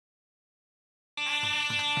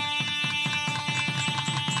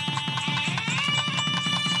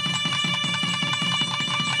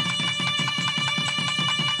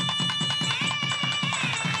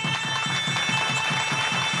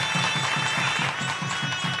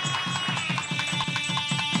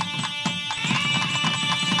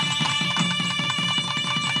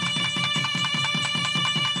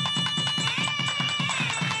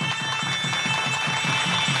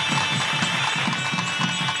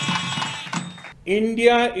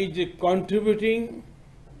India is contributing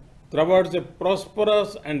towards a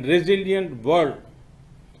prosperous and resilient world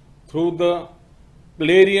through the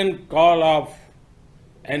clarion call of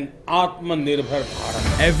an Atmanirbhar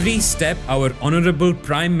Bharat. Every step our Honorable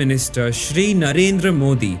Prime Minister Shri Narendra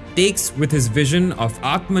Modi takes with his vision of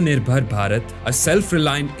Atmanirbhar Bharat, a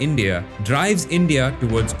self-reliant India, drives India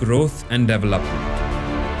towards growth and development.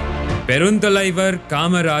 Perunthalaivar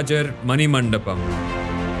Kamarajar Manimandapam.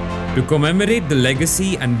 To commemorate the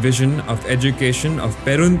legacy and vision of education of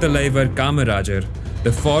Perunthalaivar Kamarajar,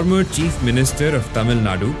 the former Chief Minister of Tamil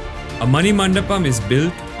Nadu, a Manimandapam is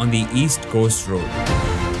built on the East Coast Road.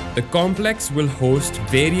 The complex will host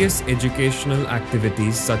various educational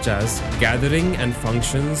activities such as gathering and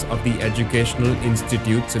functions of the educational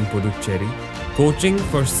institutes in Puducherry, coaching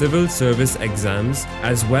for civil service exams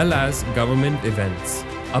as well as government events.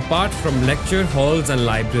 Apart from lecture halls and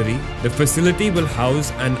library, the facility will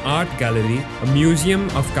house an art gallery, a museum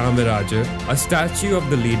of Kamarajar, a statue of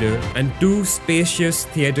the leader, and 2 spacious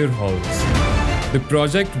theatre halls. The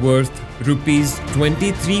project worth Rs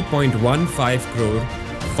 23.15 crore,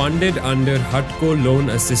 funded under HUDCO loan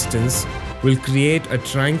assistance, will create a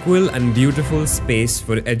tranquil and beautiful space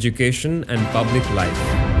for education and public life.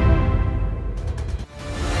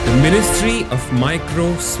 The Ministry of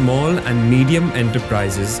Micro, Small and Medium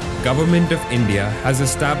Enterprises, Government of India has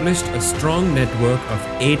established a strong network of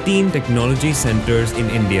 18 technology centers in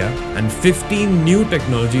India, and 15 new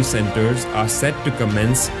technology centers are set to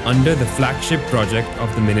commence under the flagship project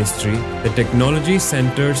of the Ministry, the Technology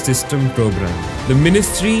Center System Program. The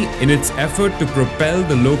Ministry, in its effort to propel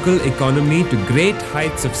the local economy to great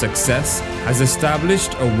heights of success, has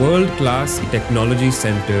established a world-class technology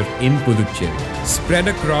center in Puducherry, spread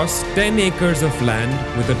across 10 acres of land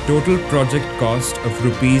with a total project cost of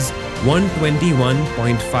Rs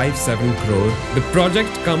 121.57 crore. The project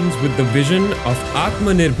comes with the vision of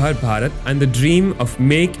Atmanirbhar Bharat and the dream of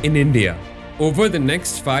Make in India. Over the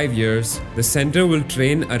next 5 years, the center will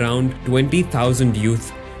train around 20,000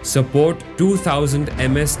 youth, support 2,000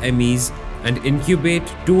 MSMEs and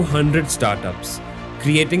incubate 200 startups,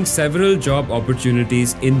 creating several job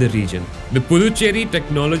opportunities in the region. The Puducherry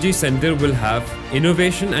Technology Center will have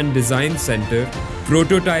Innovation and Design Center,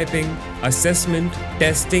 Prototyping, Assessment,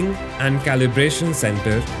 Testing and Calibration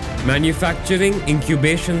Center, Manufacturing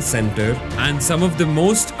Incubation Center, and some of the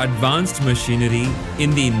most advanced machinery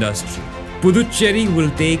in the industry. Puducherry will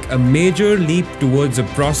take a major leap towards a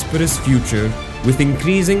prosperous future with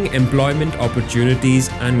increasing employment opportunities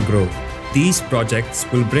and growth. These projects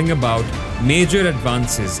will bring about major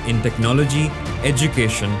advances in technology,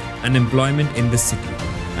 education and employment in the city.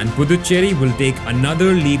 And Puducherry will take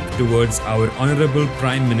another leap towards our Honorable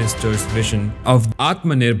Prime Minister's vision of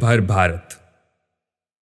Atmanirbhar Bharat.